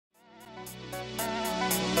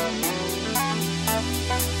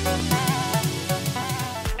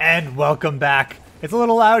And welcome back. It's a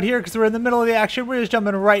little loud here because we're in the middle of the action. We're just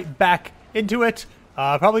jumping right back into it.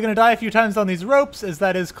 Probably going to die a few times on these ropes, as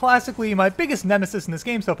that is classically my biggest nemesis in this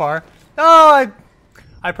game so far. Oh,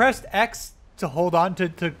 I pressed X to hold on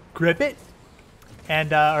to grip it,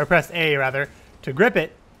 and or pressed A rather to grip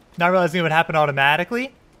it, not realizing it would happen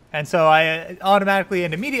automatically, and so I automatically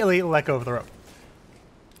and immediately let go of the rope.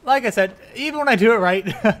 Like I said, even when I do it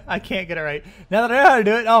right, I can't get it right. Now that I know how to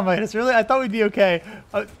do it, oh my goodness, really? I thought we'd be okay.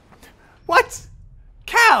 What?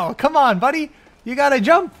 Cal, come on, buddy. You gotta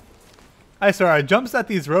jump. I swear, our jumps at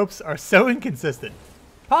these ropes are so inconsistent.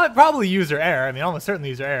 Probably user error. I mean, almost certainly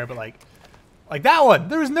user error, but like that one.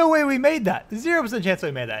 There was no way we made that. 0% chance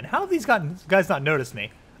we made that. And how have these guys not noticed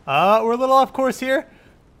me? We're a little off course here.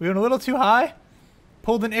 We went a little too high.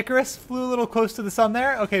 Pulled an Icarus, flew a little close to the sun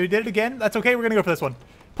there. Okay, we did it again. That's okay. We're gonna go for this one.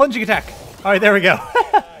 Plunging attack. All right, there we go.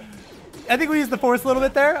 I think we used the force a little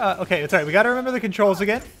bit there. Okay, it's all right. We got to remember the controls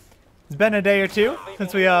again. It's been a day or two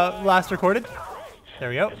since we last recorded. There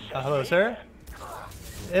we go. Hello, sir.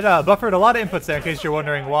 It buffered a lot of inputs there, in case you're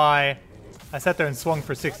wondering why I sat there and swung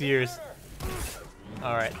for 6 years.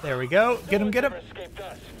 All right, there we go. Get him, get him.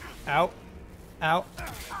 Ow. Ow.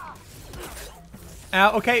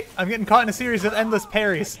 Ow. Okay, I'm getting caught in a series of endless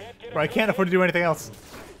parries where I can't afford to do anything else.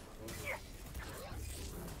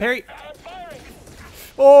 Parry.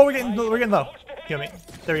 Oh, we're getting low. Heal me.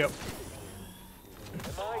 There we go.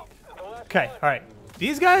 Okay, all right.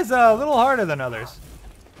 These guys a little harder than others.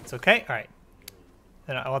 It's okay. All right.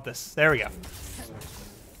 And I want this. There we go.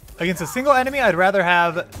 Against a single enemy, I'd rather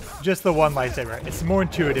have just the one lightsaber. It's more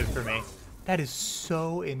intuitive for me. That is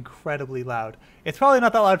so incredibly loud. It's probably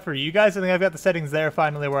not that loud for you guys. I think I've got the settings there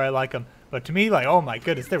finally where I like them. But to me, like, oh my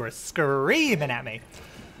goodness, they were screaming at me.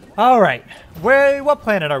 All right, what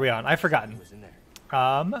planet are we on? I've forgotten.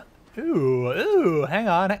 Ooh, hang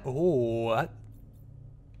on. Ooh,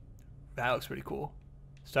 that looks pretty cool.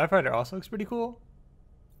 Starfighter also looks pretty cool.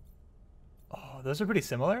 Oh, those are pretty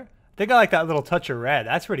similar. I think I like that little touch of red.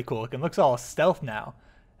 That's pretty cool. It looks all stealth now.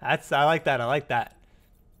 I like that. I like that.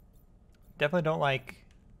 Definitely don't like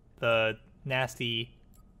the nasty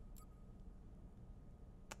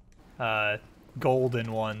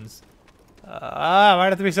golden ones. Why'd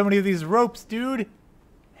have to be so many of these ropes, dude?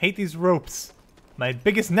 Hate these ropes. My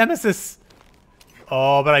biggest nemesis.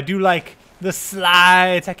 Oh, but I do like the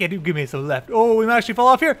slides. I can't give me some left. Oh, we might actually fall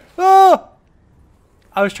off here. Oh!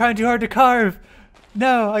 I was trying too hard to carve.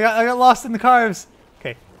 No, I got lost in the carves.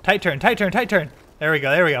 Okay, tight turn, tight turn, tight turn. There we go,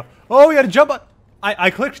 there we go. Oh, we got to jump on. I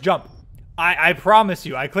clicked jump. I promise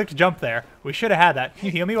you, I clicked jump there. We should have had that. Can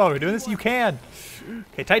you heal me while we're doing this? You can.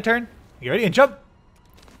 Okay, tight turn. You ready? And jump.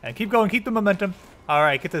 And keep going, keep the momentum. All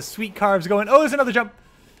right, get the sweet carves going. Oh, there's another jump.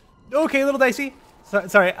 Okay, a little dicey.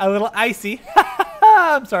 Sorry, a little icy.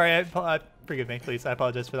 I'm sorry. Forgive me, please. I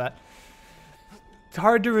apologize for that. It's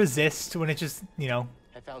hard to resist when it just, you know,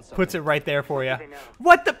 puts it right there for you.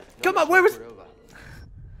 What the? Come on, where was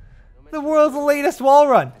the world's latest wall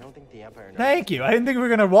run? Thank you. I didn't think we were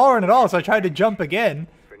gonna wall run at all, so I tried to jump again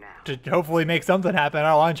to hopefully make something happen. I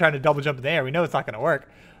don't want to try to double jump in the air. We know it's not gonna work.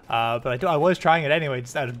 But I was trying it anyway,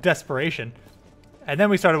 just out of desperation. And then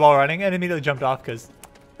we started wall running and immediately jumped off because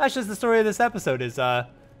that's just the story of this episode is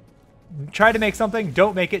try to make something,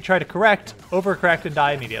 don't make it, try to correct, overcorrect, and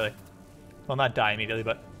die immediately. Well, not die immediately,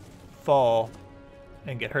 but fall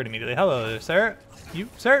and get hurt immediately. Hello there, sir. You,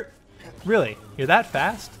 sir? Really? You're that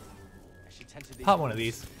fast? Pop one of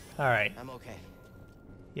these. All right. I'm okay.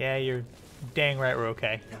 Yeah, you're dang right we're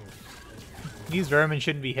okay. These vermin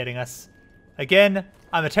shouldn't be hitting us. Again,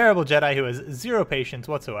 I'm a terrible Jedi who has zero patience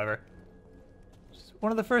whatsoever. It's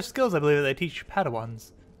one of the first skills I believe that they teach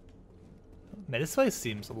Padawans. Man, this place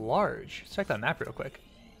seems large. Let's check that map real quick.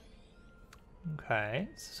 Okay,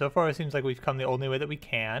 so far it seems like we've come the only way that we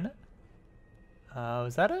can.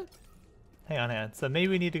 Is that it? Hang on. So maybe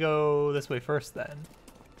we need to go this way first then.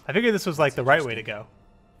 I figured this was like the right way to go.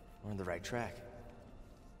 We're on the right track.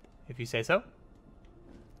 If you say so.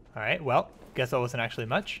 All right, well, guess that wasn't actually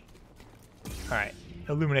much. All right,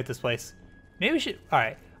 illuminate this place. Maybe we should. All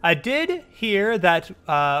right, I did hear that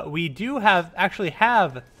we do actually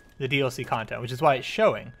have the DLC content, which is why it's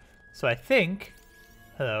showing. So I think.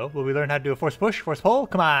 Hello, will we learn how to do a force push, force pull?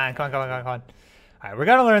 Come on. All right, we're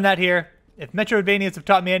gonna learn that here. If Metroidvanias have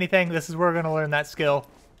taught me anything, this is where we're gonna learn that skill.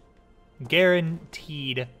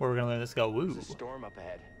 Guaranteed, where we're gonna learn this skill. Woo. There's a storm up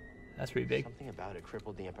ahead. That's pretty big. Something about it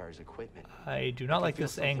crippled the Empire's equipment. I do not like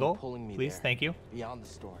this angle. Please, thank you. Beyond the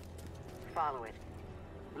storm. Follow it.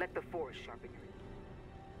 Let the force sharpen your.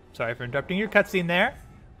 Sorry for interrupting your cutscene there.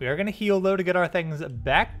 We are gonna heal though to get our things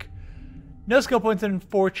back. No skill points,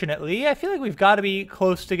 unfortunately. I feel like we've got to be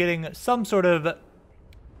close to getting some sort of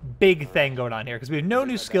big thing going on here because we have no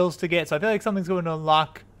new skills to get, so I feel like something's going to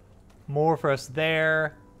unlock more for us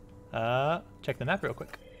there. Check the map real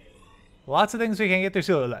quick. Lots of things we can get through.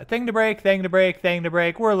 So thing to break, thing to break, thing to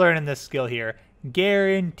break. We're learning this skill here.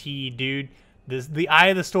 Guaranteed, dude. The Eye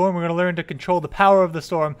of the Storm, we're going to learn to control the power of the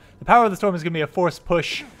storm. The power of the storm is going to be a force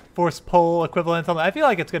push, force pull equivalent. I feel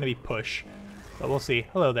like it's going to be push, but we'll see.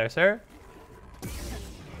 Hello there, sir.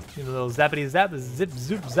 Give a little zappity zap, zip,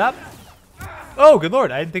 zoop, zap. Oh, good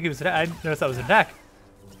lord. I didn't think it was I didn't notice that was an attack.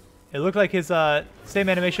 It looked like his same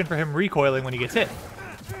animation for him recoiling when he gets hit.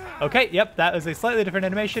 Okay, yep, that is a slightly different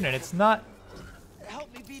animation, and it's not...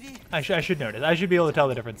 Help me, BD. I should notice. I should be able to tell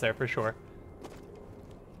the difference there for sure.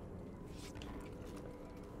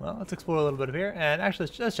 Well, let's explore a little bit of here, and actually,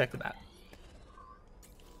 let's check the map.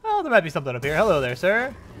 Oh, there might be something up here. Hello there,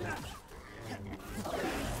 sir.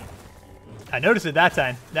 I noticed it that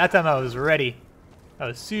time. That time I was ready. I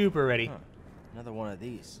was super ready. Huh. Another one of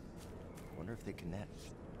these. Wonder if they connect.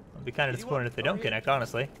 I'll be kind of disappointed if they don't connect,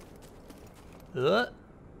 honestly. Ugh.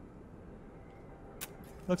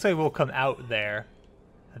 Looks like we'll come out there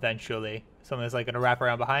eventually. Something's like going to wrap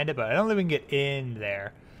around behind it, but I don't think we can get in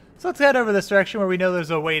there. So let's head over this direction where we know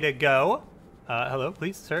there's a way to go. Hello,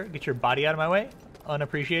 please, sir. Get your body out of my way.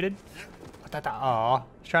 Unappreciated. Aw,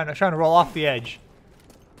 trying to roll off the edge.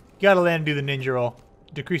 You gotta land and do the ninja roll.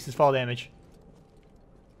 Decreases fall damage.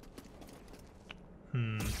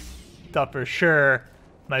 Thought for sure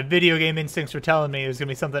my video game instincts were telling me there's gonna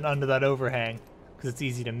be something under that overhang because it's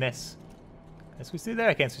easy to miss. Can I squeeze through there?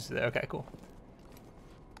 I can't squeeze through there. Okay, cool.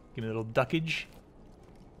 Give me a little duckage.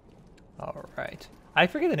 All right. I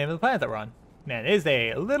forget the name of the planet that we're on. Man, it is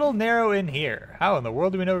a little narrow in here. How in the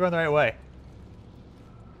world do we know we're going the right way?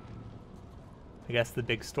 I guess the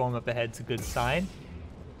big storm up ahead's a good sign.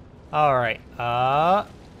 All right.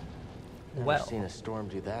 Never Well, seen a storm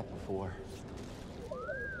do that before.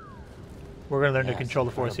 we're gonna learn to control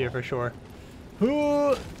the force here for sure.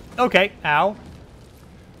 Ooh, okay. Ow.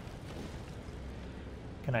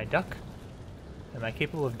 Can I duck? Am I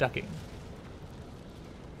capable of ducking?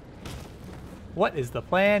 What is the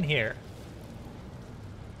plan here?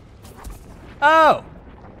 Oh!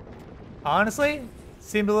 Honestly,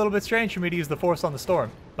 seemed a little bit strange for me to use the force on the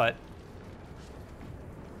storm, but...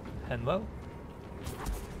 Hello?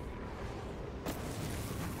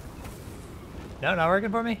 No, not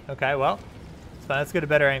working for me? Okay, well, it's fine. Let's get a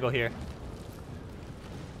better angle here.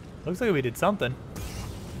 Looks like we did something.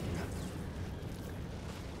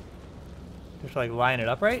 Just like line it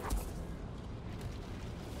up right?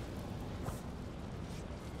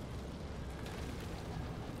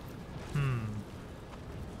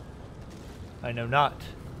 I know not.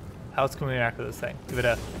 How else can we interact with this thing? Give it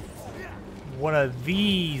a... one of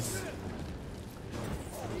these.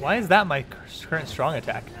 Why is that my current strong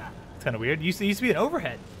attack? It's kind of weird. It used to be an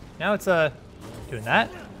overhead. Now it's doing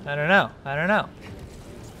that? I don't know. I don't know.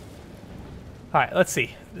 Alright, let's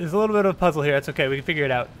see. There's a little bit of a puzzle here. That's okay. We can figure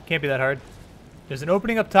it out. Can't be that hard. There's an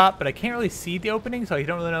opening up top, but I can't really see the opening, so I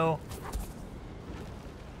don't really know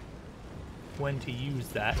when to use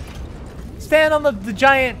that. Stand on the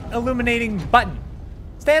giant illuminating button.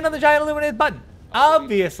 Stand on the giant illuminated button.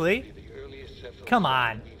 Obviously. Come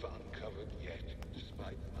on.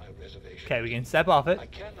 Okay, we can step off it. I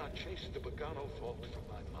cannot chase the Bogano fault from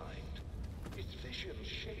my mind. Its vision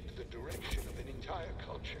shaped the direction of an entire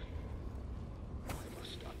culture. I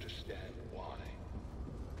must understand why.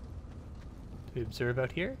 Do we observe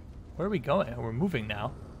out here? Where are we going? We're moving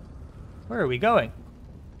now. Where are we going?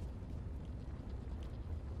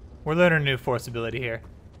 We're learning a new force ability here.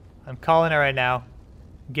 I'm calling it right now.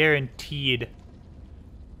 Guaranteed.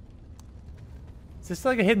 Is this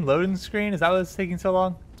like a hidden loading screen? Is that what's taking so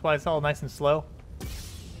long? That's why it's all nice and slow.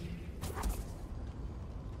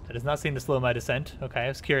 That does not seem to slow my descent. Okay, I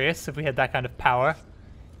was curious if we had that kind of power.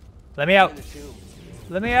 Let me out.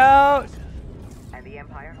 Let me out. And the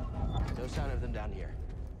Empire? No sign of them down here.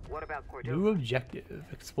 What about Cordova? New objective.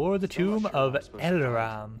 Explore the tomb of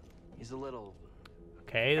Elram. He's a little...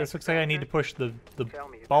 Okay, this looks like I need to push the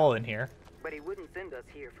ball in here. But he wouldn't send us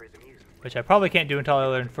here for his amusement. Which I probably can't do until I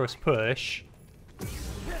learn first push.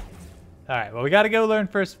 Alright, well we gotta go learn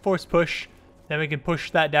first force push. Then we can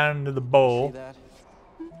push that down into the bowl. See that?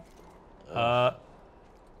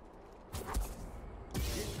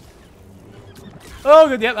 Oh,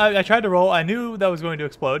 good. Yep, I tried to roll. I knew that was going to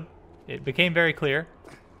explode. It became very clear.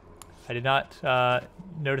 I did not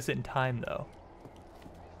notice it in time, though.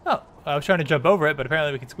 Oh, I was trying to jump over it, but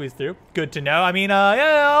apparently we can squeeze through. Good to know. I mean,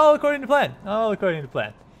 yeah, all according to plan. All according to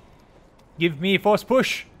plan. Give me force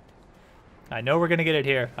push. I know we're going to get it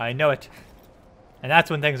here. I know it. And that's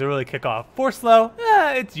when things will really kick off. Force slow,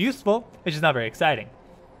 it's useful. It's just not very exciting.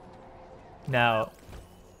 Now,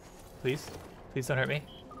 please don't hurt me.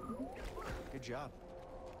 Good job.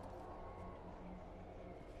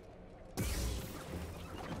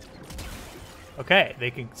 Okay,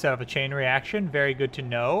 they can set up a chain reaction. Very good to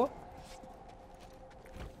know.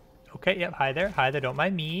 Okay, yep, hi there. Hi there, don't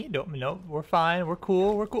mind me. No, we're fine. We're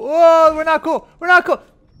cool. We're cool. Oh, we're not cool. We're not cool.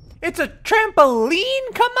 It's a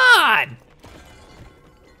trampoline? Come on!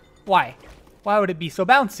 Why? Why would it be so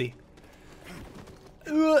bouncy?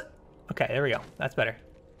 Okay, there we go. That's better.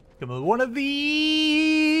 Give me one of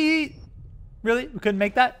these. Really? We couldn't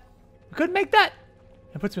make that? We couldn't make that?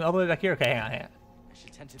 It puts me all the way back here. Okay, hang on.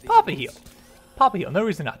 Pop a heal. Pop a heal. No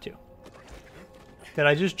reason not to. Did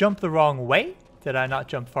I just jump the wrong way? Did I not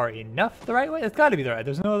jump far enough the right way? It's got to be the right.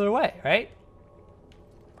 There's no other way, right?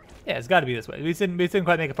 Yeah, it's got to be this way. We didn't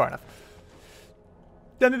quite make it far enough.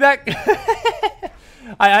 Send me back.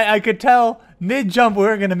 I could tell mid-jump we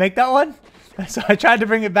weren't going to make that one. So I tried to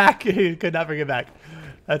bring it back. Could not bring it back.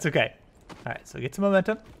 That's okay. All right, so get some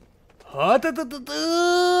momentum. All right. Help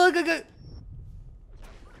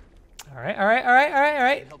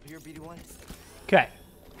here, BD1. Okay.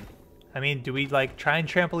 I mean, do we like try and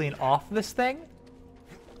trampoline off this thing?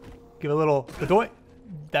 Give a little badoy.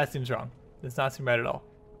 That seems wrong. Does not seem right at all.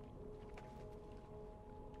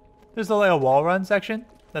 There's like a wall run section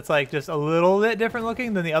that's like just a little bit different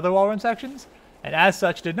looking than the other wall run sections, and as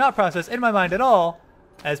such did not process in my mind at all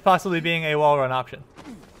as possibly being a wall run option.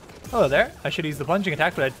 Hello there. I should use the plunging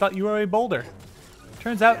attack, but I thought you were a boulder.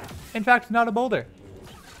 Turns out, in fact, not a boulder.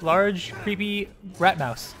 Large, creepy rat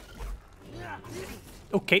mouse.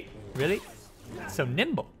 Okay, really? So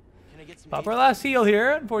nimble. Pop our last heal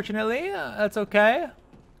here, unfortunately. That's okay.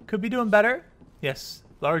 Could be doing better. Yes,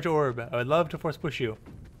 large orb. I would love to force push you.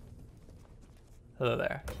 Hello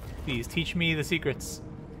there. Please teach me the secrets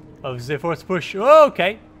of the force push. Oh,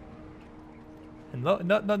 okay. And no.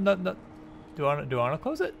 Do I want to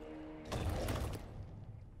close it?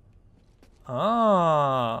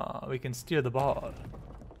 Ah, we can steer the ball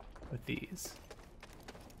with these.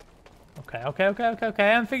 Okay.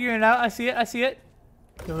 I'm figuring it out. I see it.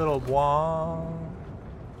 Give a little wong.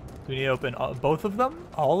 Do we need to open both of them?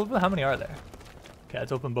 All of them? How many are there? Okay,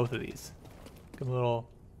 let's open both of these. Give a little.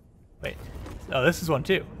 Wait. Oh, this is one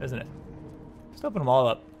too, isn't it? Let's open them all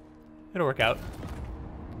up. It'll work out.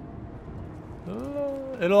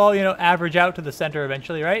 It'll all, average out to the center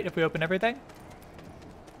eventually, right? If we open everything.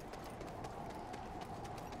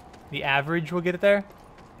 The average will get it there.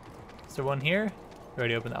 Is there one here? We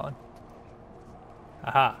already opened that one.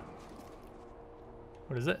 Aha.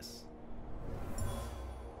 What is this?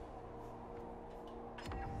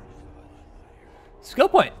 Skill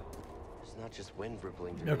point. It's not just wind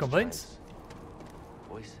rippling through No these complaints? giants.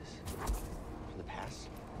 Voices from the past.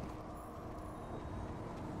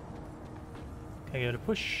 Can I give it a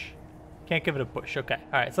push? Can't give it a push. Okay.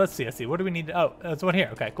 All right. So let's see. What do we need to... Oh, there's one here.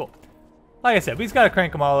 Okay, cool. Like I said, we just got to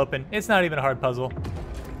crank them all open. It's not even a hard puzzle.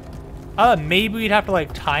 Maybe we'd have to,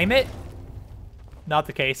 like, time it. Not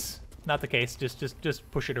the case. Not the case.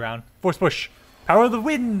 Just push it around. Force push. Power of the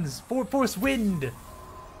winds. Force wind.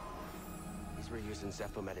 These were used in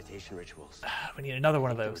Zepho meditation rituals. We need another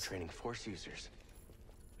one of They were those. training force users.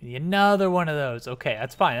 We need another one of those. Okay,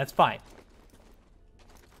 that's fine. That's fine.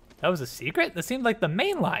 That was a secret? That seemed like the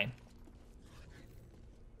main line.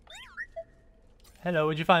 Hello,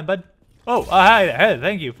 what'd you find, bud? Oh, hi there. Hey,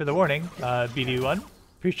 thank you for the warning, BD1.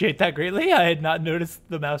 Appreciate that greatly. I had not noticed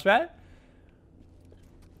the mouse rat.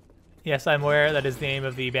 Yes, I'm aware that is the name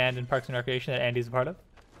of the band in Parks and Recreation that Andy's a part of.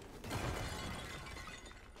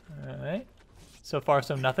 Alright. So far,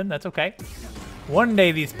 so nothing. That's okay. One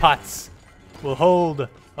day these pots will hold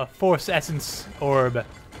a force essence orb,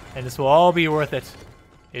 and this will all be worth it.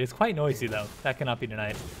 It is quite noisy, though. That cannot be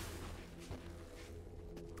denied.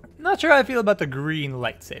 Not sure how I feel about the green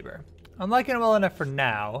lightsaber. I'm liking it well enough for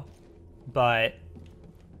now, but I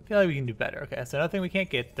feel like we can do better. Okay, that's another thing we can't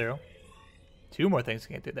get through. Two more things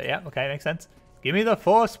we can't do there. Yeah, okay, makes sense. Give me the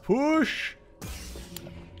force push.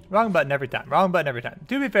 Wrong button every time. Wrong button every time.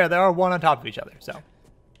 To be fair, they are one on top of each other, so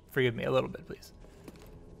forgive me a little bit, please.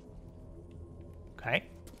 Okay.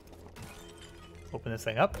 Open this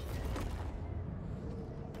thing up.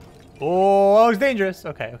 Oh, that was dangerous.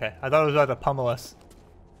 Okay. I thought it was about to pummel us.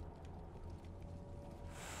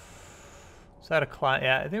 Is that a climb?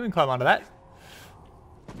 Yeah, I think we can climb onto that.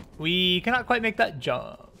 We cannot quite make that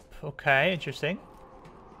jump. Okay, interesting.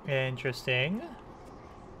 Is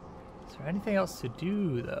there anything else to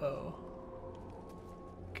do, though?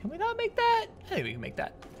 Can we not make that? I think we can make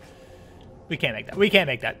that. We can't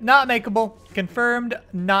make that. Not makeable. Confirmed,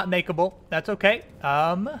 not makeable. That's okay.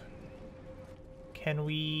 Can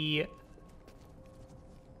we...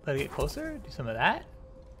 Let it get closer. Do some of that.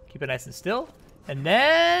 Keep it nice and still. And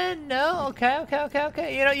then, no, okay.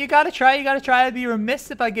 You know, you gotta try. I'd be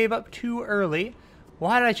remiss if I gave up too early.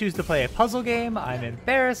 Why did I choose to play a puzzle game? I'm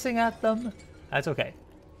embarrassing at them. That's okay.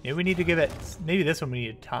 Maybe we need to give it, maybe this one we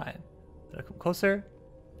need time. Let it come closer,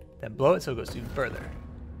 then blow it so it goes even further.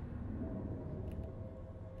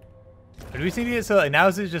 Or do we see it so like now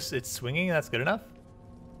is it just, it's swinging and that's good enough?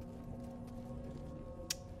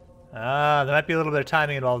 There might be a little bit of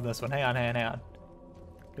timing involved in this one. Hang on.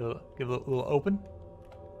 Give it a little open.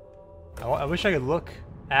 I wish I could look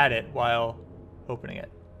at it while opening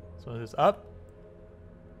it. So this is up.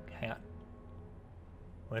 Hang on.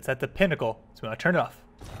 When it's at the pinnacle, so I'm gonna turn it off.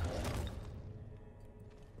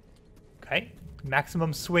 Okay,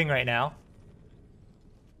 maximum swing right now.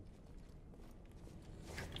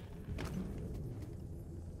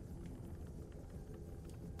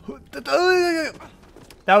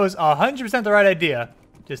 That was 100% the right idea.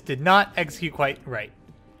 Just did not execute quite right.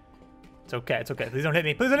 It's okay. Please don't hit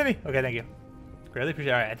me. Okay, thank you. Greatly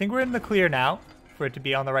appreciate it. All right, I think we're in the clear now for it to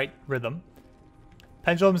be on the right rhythm.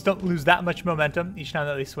 Pendulums don't lose that much momentum each time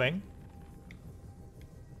that they swing.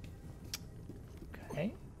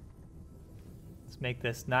 Okay. Let's make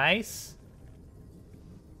this nice.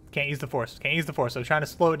 Can't use the force. So I'm trying to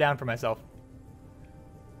slow it down for myself.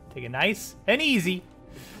 Take it nice and easy.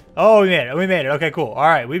 Oh, we made it. Okay, cool. All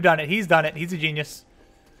right, we've done it. He's done it. He's a genius.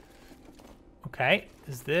 Okay.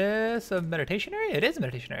 Is this a meditation area? It is a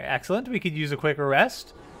meditation area. Excellent. We could use a quick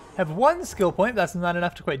rest. Have one skill point. That's not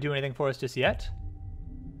enough to quite do anything for us just yet.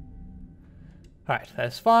 Alright, that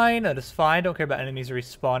is fine. Don't care about enemies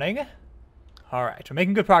respawning. Alright, we're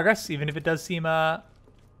making good progress, even if it does seem,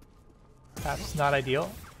 perhaps not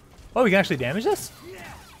ideal. Oh, we can actually damage this?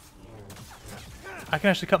 I can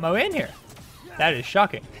actually cut my way in here. That is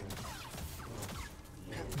shocking.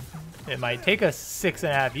 It might take us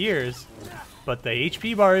 6.5 years, but the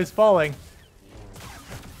HP bar is falling.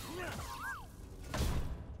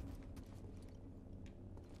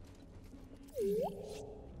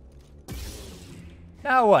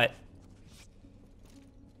 Now what?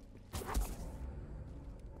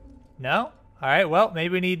 No? Alright, well,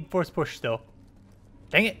 maybe we need force push still.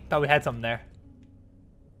 Dang it, thought we had something there.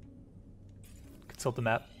 Consult the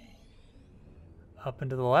map. Up and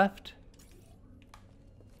to the left.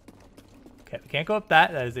 Okay, we can't go up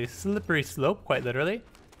that. That is a slippery slope, quite literally.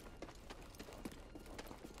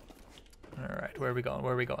 Alright, where are we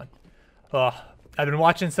going? Oh, I've been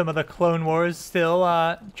watching some of the Clone Wars still,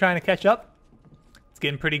 trying to catch up. It's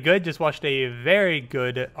getting pretty good. Just watched a very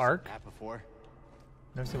good arc.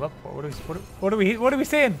 Never seen what before. What are we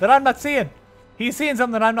seeing that I'm not seeing? He's seeing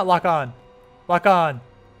something that I'm not. Lock on.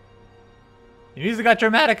 The music got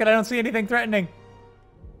dramatic and I don't see anything threatening.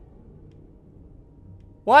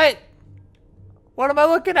 What? What am I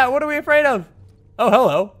looking at? What are we afraid of? Oh,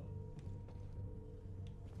 hello.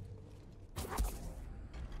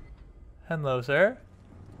 Hello, sir.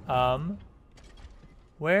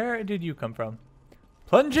 Where did you come from?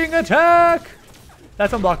 Plunging attack!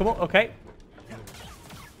 That's unblockable. Okay.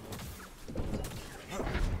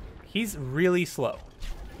 He's really slow.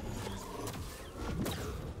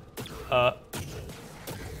 I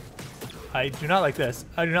do not like this.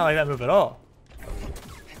 I do not like that move at all.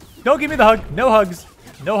 Don't give me the hug. No hugs.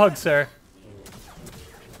 No hugs, sir.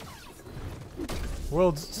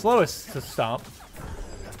 World's slowest to stomp.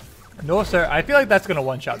 No, sir. I feel like that's going to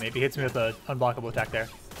one-shot me if he hits me with an unblockable attack there.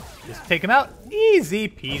 Just take him out. Easy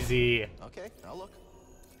peasy. Okay, I'll look.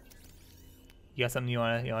 You got something you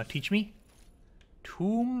wanna teach me?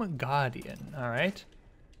 Tomb Guardian. All right.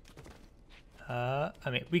 I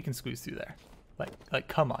mean, we can squeeze through there. Like,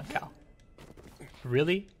 come on, Cal.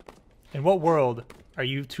 Really? In what world are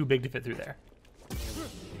you too big to fit through there?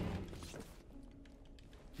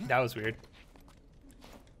 That was weird.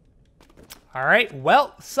 All right.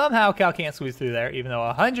 Well, somehow Cal can't squeeze through there, even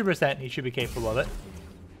though 100% he should be capable of it.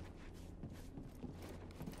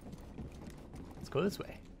 Let's go this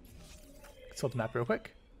way. Consult the map real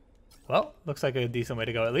quick. Well, looks like a decent way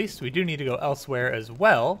to go at least. We do need to go elsewhere as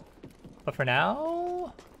well. But for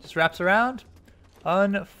now, just wraps around.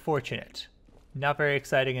 Unfortunate. Not very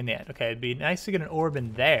exciting in the end. Okay, it'd be nice to get an orb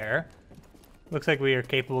in there. Looks like we are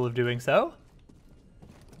capable of doing so.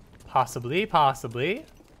 Possibly.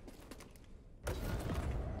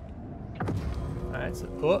 Alright, so,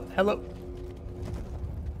 oh, hello.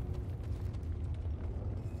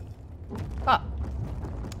 Ah,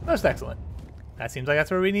 most excellent. That seems like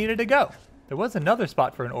that's where we needed to go. There was another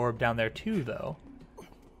spot for an orb down there too, though.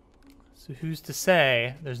 So who's to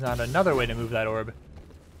say there's not another way to move that orb?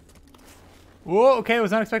 Whoa, okay, I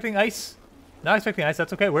was not expecting ice. Not expecting ice,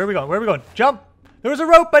 that's okay. Where are we going? Jump! There was a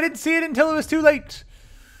rope. I didn't see it until it was too late.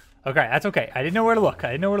 Okay, that's okay. I didn't know where to look.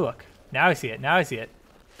 I didn't know where to look. Now I see it. Now I see it.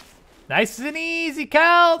 Nice and easy,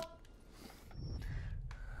 Cal.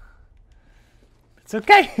 It's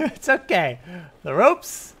okay. It's okay. The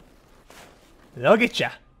ropes, they'll get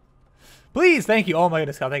ya. Please, thank you. Oh my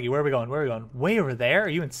goodness, Cal, thank you. Where are we going? Where are we going? Way over there? Are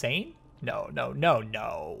you insane? No, no, no,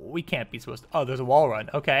 no. We can't be supposed to. Oh, there's a wall run.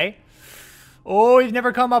 Okay. Oh, we've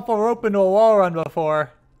never come up a rope into a wall run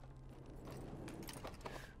before.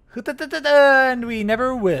 And we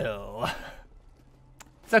never will.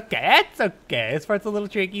 It's okay. It's okay. This part's a little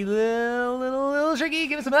tricky. Little tricky.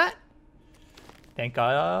 Give us some of that. Thank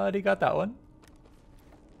God he got that one.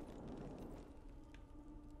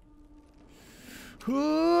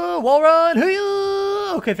 Ooh, wall run.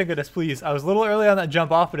 Okay, thank goodness, please. I was a little early on that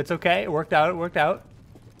jump off, but it's okay. It worked out. It worked out.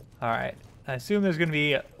 All right. I assume there's going to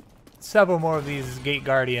be several more of these gate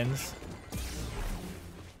guardians,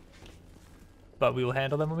 but we will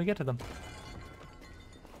handle them when we get to them.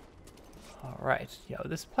 All right. Yo,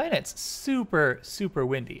 this planet's super, super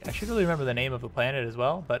windy. I should really remember the name of the planet as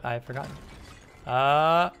well, but I've forgotten.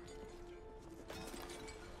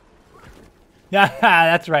 Yeah,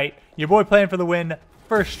 that's right. Your boy playing for the win.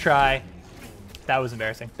 First try. That was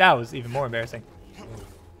embarrassing. That was even more embarrassing.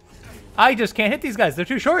 I just can't hit these guys. They're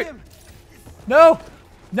too short. No.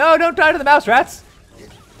 No, don't die to the mouse rats.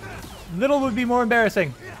 Little would be more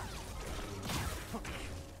embarrassing.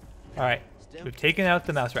 All right. We've taken out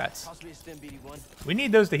the mouse rats. We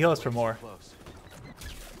need those to heal us for more.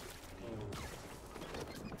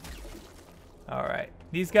 All right.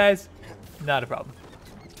 These guys, not a problem.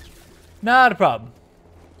 Not a problem.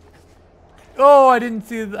 Oh, I didn't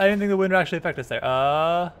think the wind would actually affect us there.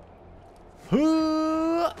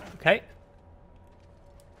 Okay.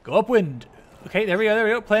 Go upwind. Okay, there we go, there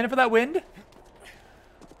we go. Planning for that wind.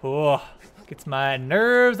 Oh, gets my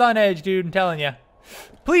nerves on edge, dude, I'm telling you.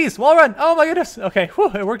 Please, wall run. Oh my goodness. Okay,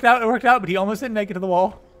 whew, it worked out, but he almost didn't make it to the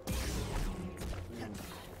wall.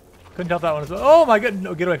 Couldn't tell if that one as well. Oh my goodness,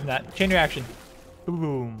 no, get away from that. Chain reaction.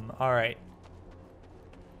 Boom, all right.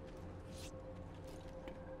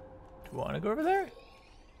 Do you want to go over there?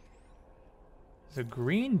 There's a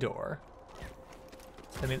green door.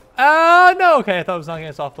 I mean, oh no, okay, I thought it was knocking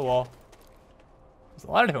us off the wall. There's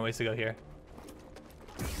a lot of different ways to go here.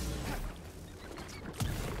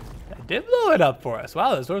 That did blow it up for us.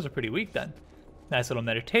 Wow, those doors are pretty weak then. Nice little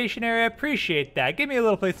meditation area, appreciate that. Give me a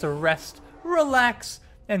little place to rest, relax,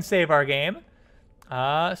 and save our game.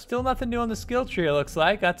 Still nothing new on the skill tree, it looks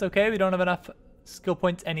like. That's okay, we don't have enough skill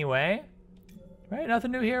points anyway. Right,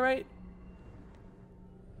 nothing new here, right?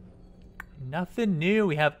 Nothing new.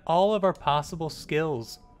 We have all of our possible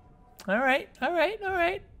skills. All right, all right, all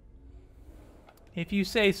right. If you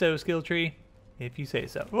say so, skill tree. If you say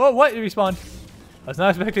so. Whoa, what? It respawned. I was not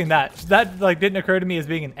expecting that. That like didn't occur to me as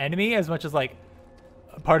being an enemy as much as like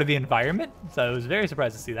a part of the environment. So I was very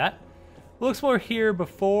surprised to see that. We'll explore here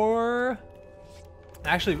before.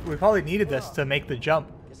 Actually, we probably needed this to make the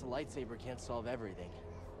jump. Guess a lightsaber can't solve everything.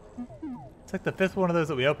 It's like the 5th one of those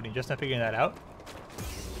that we opened. Just not figuring that out.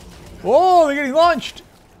 Whoa, they're getting launched.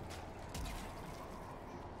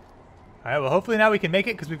 All right, well, hopefully now we can make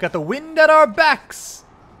it because we've got the wind at our backs.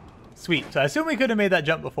 Sweet. So I assume we could have made that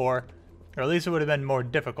jump before, or at least it would have been more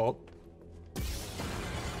difficult.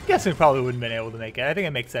 Guess we probably wouldn't have been able to make it. I think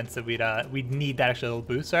it makes sense that we'd need that extra little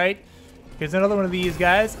boost. All right. Here's another one of these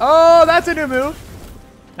guys. Oh, that's a new move.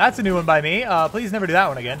 That's a new one by me. Please never do that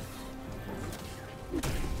one again.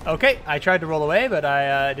 Okay, I tried to roll away, but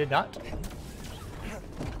I did not.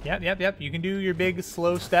 Yep. You can do your big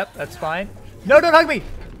slow step. That's fine. No, don't hug me.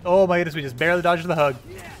 Oh my goodness, we just barely dodged the hug.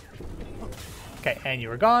 Okay, and you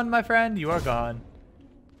are gone, my friend. You are gone.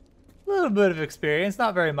 A little bit of experience,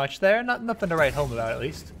 not very much there. Nothing to write home about, at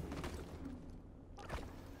least.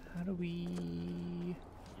 How do we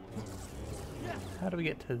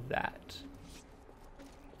get to that?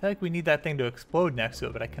 I feel like we need that thing to explode next to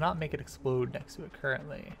it, but I cannot make it explode next to it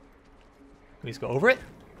currently. Can we just go over it?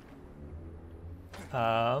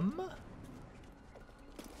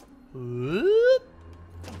 Whoop.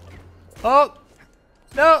 Oh!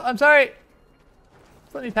 No, I'm sorry.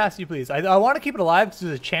 Just let me pass you, please. I want to keep it alive because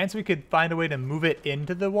there's a chance we could find a way to move it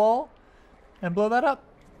into the wall and blow that up.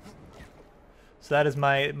 So that is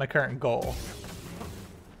my current goal.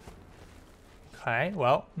 Okay,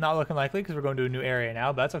 well, not looking likely because we're going to a new area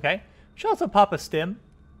now, but that's okay. We should also pop a stim.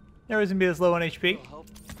 Never going to be this low on HP.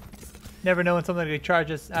 Never know when something can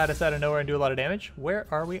charge us at us out of nowhere and do a lot of damage. Where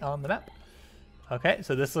are we on the map? Okay,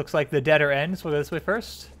 so this looks like the deader end, so we'll go this way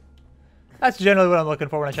first. That's generally what I'm looking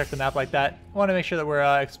for when I check the map like that. I want to make sure that we're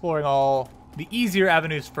exploring all the easier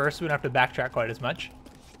avenues first so we don't have to backtrack quite as much.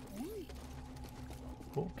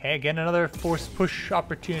 Okay, again, another force push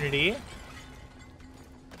opportunity.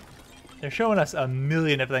 They're showing us a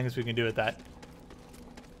million of things we can do with that.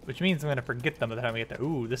 Which means I'm going to forget them by the time we get there.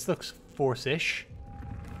 Ooh, this looks force-ish.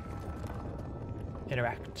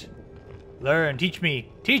 Interact. Learn. Teach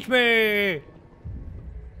me. Teach me!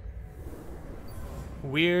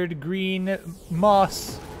 Weird green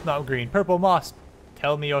moss. Not green. Purple moss.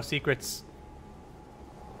 Tell me your secrets.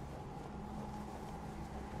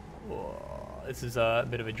 Whoa, this is a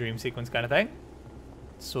bit of a dream sequence kind of thing.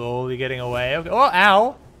 Slowly getting away. Okay. Oh,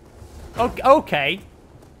 ow! Okay.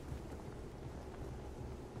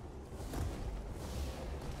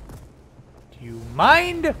 Do you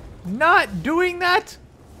mind not doing that?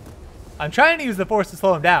 I'm trying to use the force to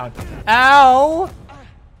slow him down. Ow!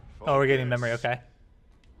 Oh, we're getting memory, okay.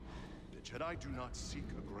 The Jedi do not seek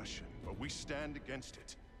aggression, but we stand against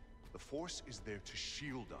it. The Force is there to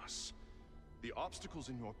shield us. The obstacles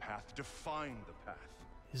in your path define the path.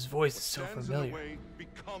 His voice is so What stands familiar. in the way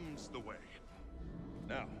becomes the way.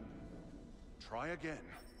 Now, try again.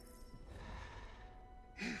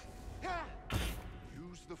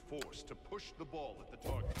 Use the Force to push the ball at the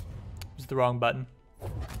target. It's the wrong button.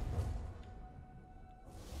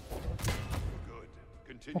 Good.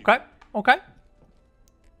 Continue. Okay, okay.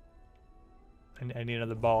 I need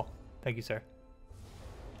another ball. Thank you, sir.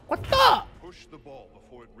 What the? Push the ball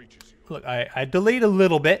before it reaches you. Look, I delayed a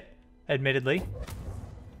little bit, admittedly.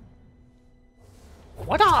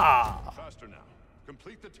 What the? Faster now.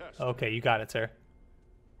 Complete the test. Okay, you got it, sir.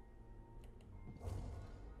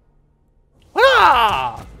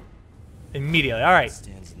 What the? Immediately, all right.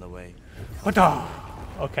 Stands in the way. What the?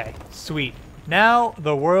 Okay, sweet. Now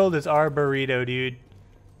the world is our burrito, dude.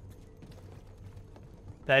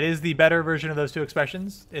 That is the better version of those two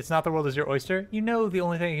expressions. It's not the world is your oyster. You know the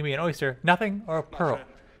only thing that can be an oyster, nothing or a pearl.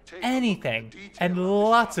 Anything and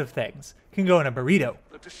lots of things can go in a burrito.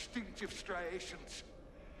 The distinctive striations.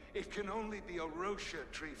 It can only be a Rocha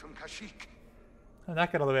tree from Kashyyyk. I'm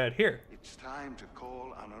not get all the way out here. It's time to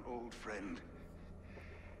call on an old friend.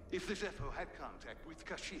 If the Zepho had contact with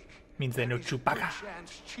Kashyyyk, Means they know there is a Chewbacca. good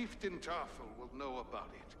chance Chieftain Tarful will know about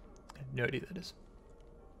it. I have no idea who that is.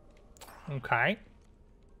 Okay.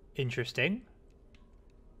 Interesting.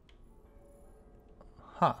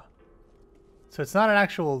 Huh. So it's not an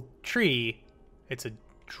actual tree. It's a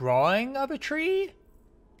drawing of a tree?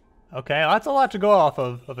 Okay, well, that's a lot to go off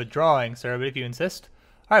of a drawing, sir, but if you insist.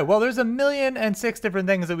 Alright, well, there's 1,000,006 different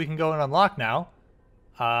things that we can go and unlock now.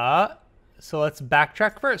 So let's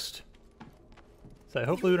backtrack first. So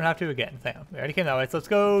hopefully we don't have to again. Hang on. We already came that way, so let's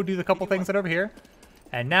go do the couple things that are over here.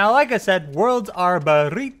 And now, like I said, worlds are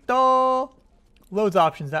burrito. Loads of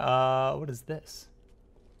options now. What is this?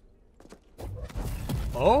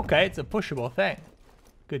 Okay, it's a pushable thing.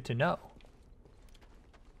 Good to know.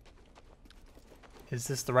 Is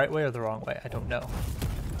this the right way or the wrong way? I don't know.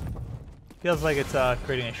 Feels like it's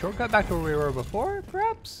creating a shortcut back to where we were before,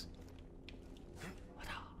 perhaps?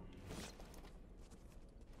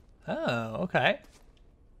 Oh, okay.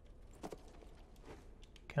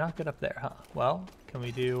 Cannot get up there, huh? Well, can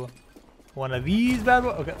we do one of these bad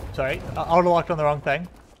boys? Okay, sorry. Auto-locked on the wrong thing.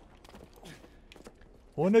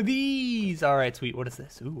 One of these! Alright, sweet. What is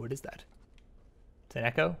this? Ooh, what is that? It's an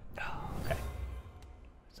echo? Oh, okay.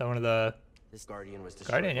 So one of the... This Guardian was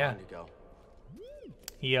Guardian, yeah. long ago.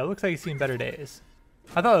 Yeah, looks like he's seen better days.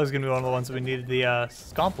 I thought it was going to be one of the ones that we needed the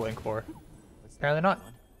Scomp link for. What's that Apparently not.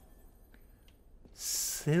 one?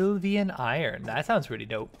 Sylvian Iron. That sounds pretty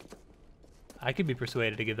dope. I could be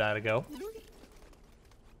persuaded to give that a go.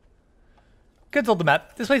 Consult the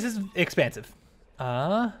map. This place is expansive.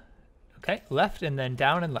 Okay, left and then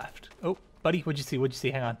down and left. Oh, buddy, what'd you see? What'd you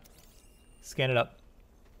see? Hang on. Scan it up.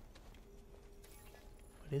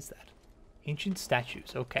 What is that? Ancient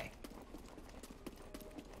statues. Okay.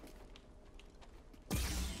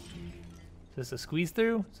 Is this a squeeze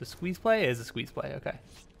through? Is this a squeeze play? It is a squeeze play. Okay.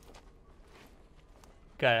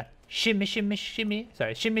 Gotta shimmy, shimmy, shimmy.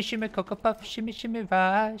 Sorry, shimmy, shimmy, cocoa puff, shimmy, shimmy,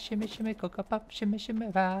 ride, shimmy, shimmy, cocoa puff, shimmy,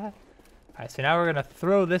 shimmy, ride. Alright, so now we're gonna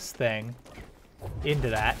throw this thing into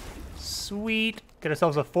that. Sweet. Get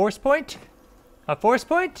ourselves a force point. A force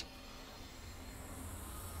point?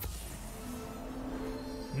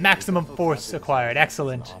 Maximum force acquired.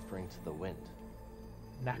 Excellent. Offering to the wind.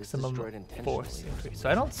 Maximum destroyed intentionally force or increase. So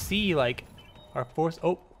I don't see like our force.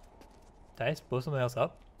 Oh, did I just blow something else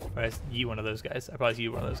up? Or I just yeet one of those guys? I probably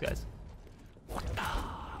yeet one of those guys. What the?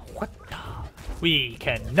 What the? We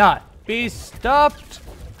cannot be stopped.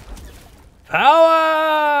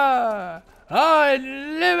 Power!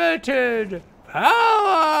 Unlimited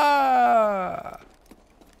power!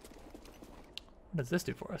 What does this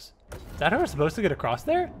do for us? Is that how we're supposed to get across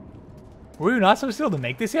there? Were we not supposed to be able to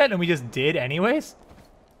make this yet, and we just did anyways?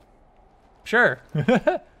 Sure.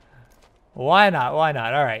 Why not? Why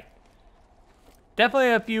not? All right.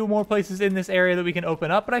 Definitely a few more places in this area that we can open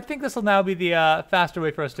up, but I think this will now be the faster way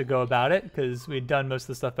for us to go about it, because we've done most of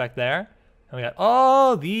the stuff back there. And we got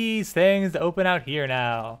all these things to open out here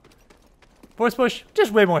now. Force push,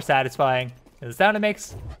 just way more satisfying. And the sound it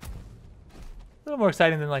makes, a little more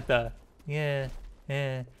exciting than like the, yeah.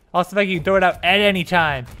 Also, the fact you can throw it out at any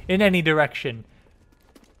time, in any direction.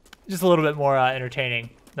 Just a little bit more entertaining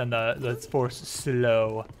than the force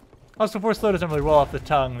slow. Also, force slow doesn't really roll off the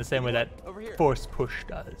tongue the same way that force push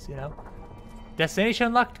does, you know? Destination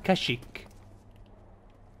unlocked, Kashyyyk.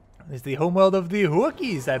 This is the homeworld of the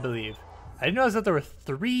Wookiees, I believe. I didn't realize that there were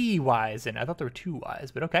 3 Ys in it. I thought there were 2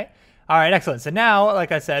 Ys, but okay. All right, excellent. So now,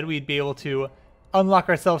 like I said, we'd be able to unlock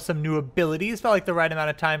ourselves some new abilities. Felt like the right amount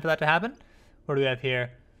of time for that to happen. What do we have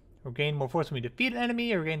here? Regain more force when we defeat an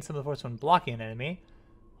enemy, or regain some of the force when blocking an enemy.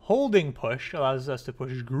 Holding push allows us to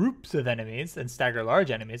push groups of enemies and stagger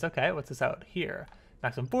large enemies. Okay, what's this out here?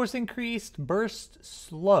 Maximum force increased, burst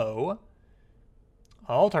slow.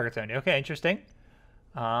 All targets only. Okay, interesting.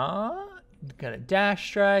 Got a dash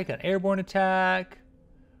strike, an airborne attack.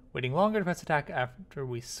 Waiting longer to press attack after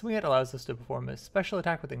we swing it allows us to perform a special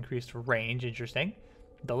attack with increased range. Interesting.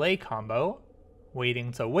 Delay combo.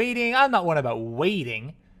 Waiting. So waiting. I'm not one about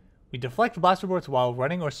waiting. We deflect blaster bolts while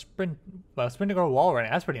running or sprinting or wall running.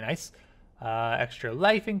 That's pretty nice. Extra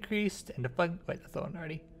life increased and deflect. Wait, that's the one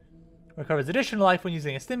already. Recovers additional life when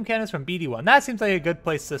using a stim cannons from BD1. That seems like a good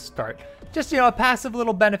place to start. Just, you know, a passive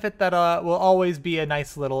little benefit that will always be a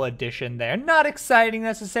nice little addition there. Not exciting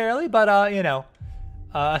necessarily, but, you know,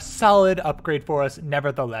 a solid upgrade for us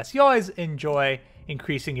nevertheless. You always enjoy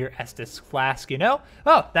increasing your Estus flask, you know?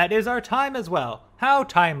 Oh, that is our time as well. How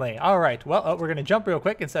timely. All right, well, we're going to jump real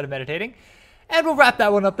quick instead of meditating. And we'll wrap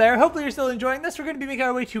that one up there. Hopefully you're still enjoying this. We're going to be making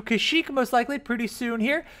our way to Kashyyyk most likely pretty soon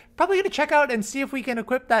here. Probably going to check out and see if we can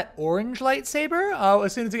equip that orange lightsaber.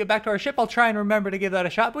 As soon as we get back to our ship, I'll try and remember to give that a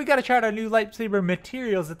shot. But we got to try out our new lightsaber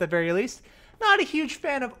materials at the very least. Not a huge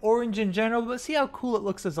fan of orange in general, but see how cool it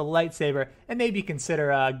looks as a lightsaber, and maybe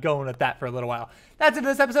consider going with that for a little while. That's it for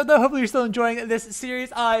this episode, though. Hopefully you're still enjoying this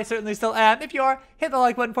series. I certainly still am. If you are, hit the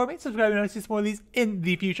like button for me. Subscribe to see some more of these in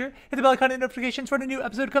the future. Hit the bell icon and notifications for when a new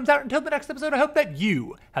episode comes out. Until the next episode, I hope that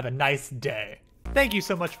you have a nice day. Thank you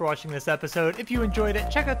so much for watching this episode. If you enjoyed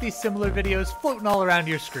it, check out these similar videos floating all around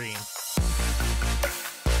your screen.